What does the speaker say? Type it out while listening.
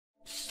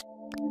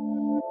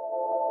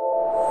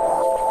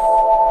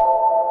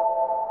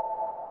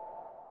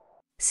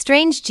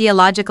Strange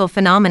geological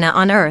phenomena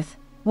on Earth.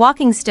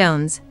 Walking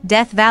stones,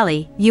 Death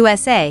Valley,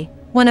 USA.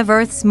 One of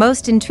Earth's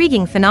most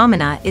intriguing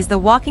phenomena is the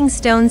walking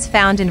stones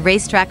found in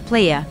Racetrack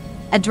Playa,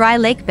 a dry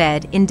lake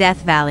bed in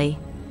Death Valley.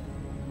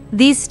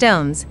 These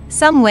stones,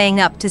 some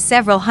weighing up to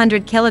several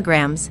hundred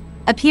kilograms,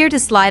 appear to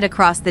slide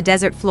across the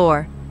desert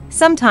floor,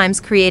 sometimes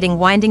creating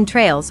winding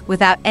trails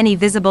without any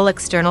visible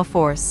external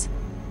force.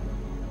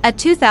 A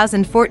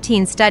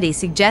 2014 study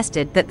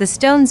suggested that the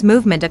stone's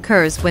movement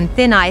occurs when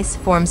thin ice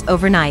forms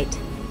overnight.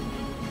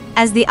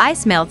 As the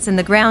ice melts and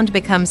the ground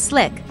becomes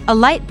slick, a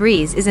light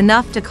breeze is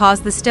enough to cause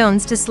the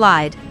stones to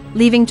slide,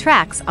 leaving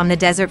tracks on the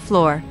desert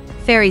floor.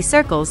 Fairy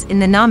circles in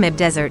the Namib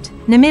Desert,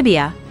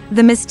 Namibia.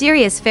 The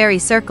mysterious fairy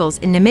circles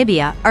in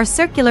Namibia are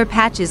circular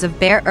patches of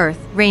bare earth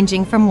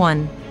ranging from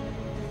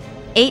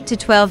 1.8 to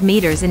 12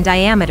 meters in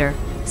diameter,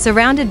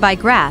 surrounded by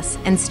grass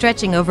and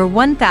stretching over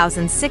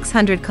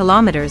 1,600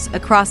 kilometers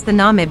across the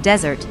Namib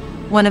Desert,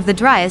 one of the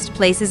driest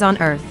places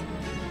on Earth.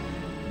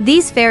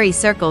 These fairy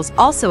circles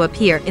also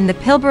appear in the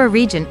Pilbara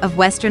region of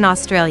Western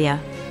Australia.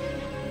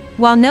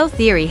 While no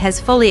theory has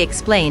fully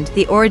explained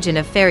the origin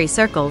of fairy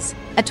circles,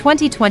 a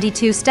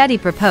 2022 study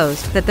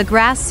proposed that the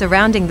grass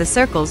surrounding the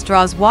circles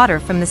draws water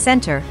from the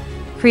center,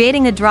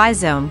 creating a dry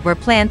zone where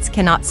plants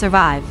cannot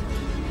survive.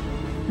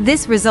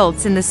 This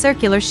results in the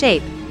circular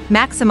shape,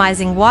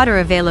 maximizing water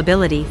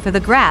availability for the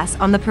grass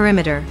on the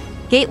perimeter.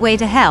 Gateway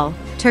to Hell,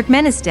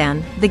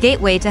 Turkmenistan. The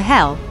Gateway to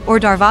Hell, or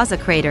Darvaza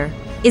crater,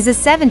 is a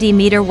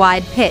 70-meter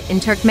wide pit in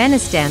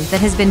Turkmenistan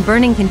that has been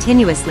burning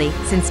continuously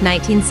since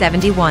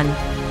 1971.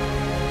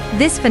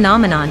 This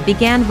phenomenon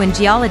began when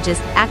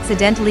geologists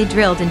accidentally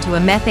drilled into a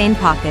methane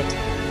pocket,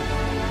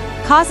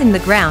 causing the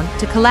ground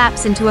to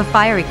collapse into a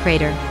fiery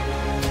crater.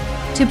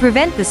 To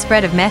prevent the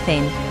spread of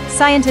methane,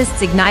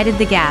 scientists ignited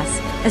the gas,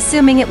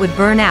 assuming it would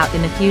burn out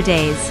in a few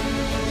days.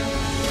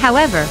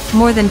 However,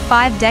 more than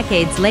 5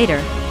 decades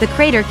later, the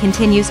crater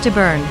continues to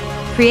burn,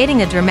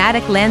 creating a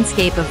dramatic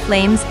landscape of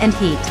flames and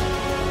heat.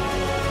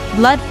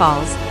 Blood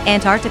Falls,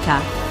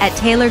 Antarctica. At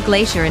Taylor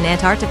Glacier in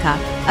Antarctica,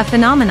 a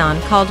phenomenon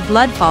called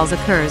blood falls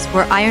occurs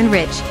where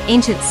iron-rich,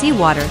 ancient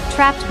seawater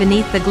trapped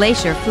beneath the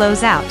glacier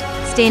flows out,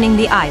 staining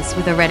the ice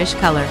with a reddish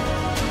color.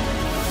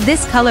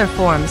 This color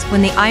forms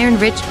when the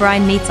iron-rich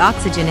brine meets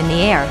oxygen in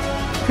the air,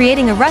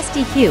 creating a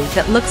rusty hue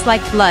that looks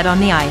like blood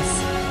on the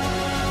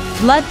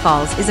ice. Blood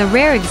Falls is a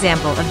rare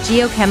example of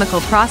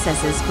geochemical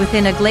processes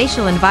within a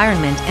glacial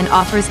environment and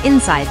offers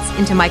insights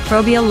into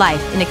microbial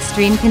life in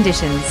extreme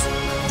conditions.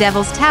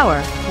 Devil's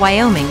Tower,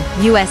 Wyoming,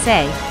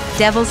 USA.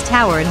 Devil's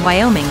Tower in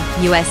Wyoming,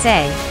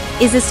 USA,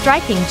 is a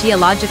striking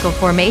geological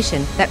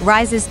formation that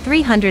rises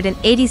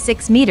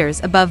 386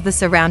 meters above the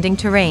surrounding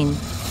terrain.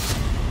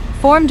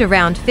 Formed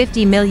around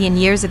 50 million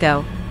years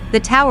ago,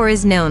 the tower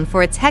is known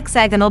for its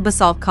hexagonal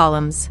basalt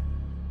columns.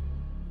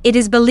 It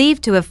is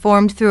believed to have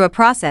formed through a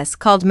process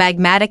called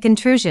magmatic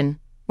intrusion,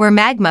 where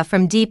magma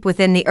from deep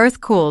within the earth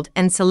cooled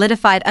and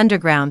solidified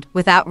underground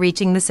without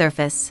reaching the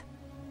surface.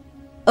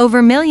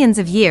 Over millions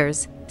of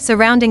years,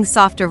 surrounding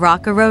softer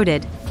rock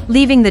eroded,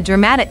 leaving the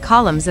dramatic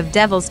columns of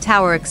Devil's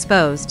Tower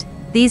exposed.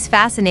 These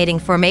fascinating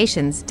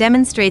formations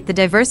demonstrate the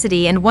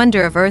diversity and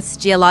wonder of Earth's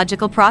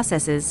geological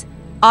processes,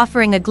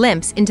 offering a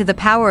glimpse into the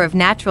power of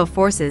natural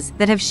forces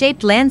that have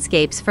shaped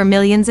landscapes for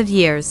millions of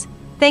years.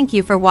 Thank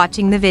you for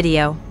watching the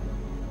video.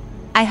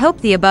 I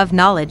hope the above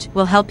knowledge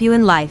will help you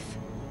in life.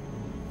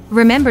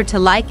 Remember to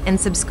like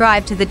and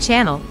subscribe to the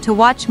channel to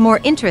watch more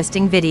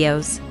interesting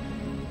videos.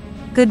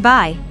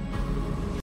 Goodbye.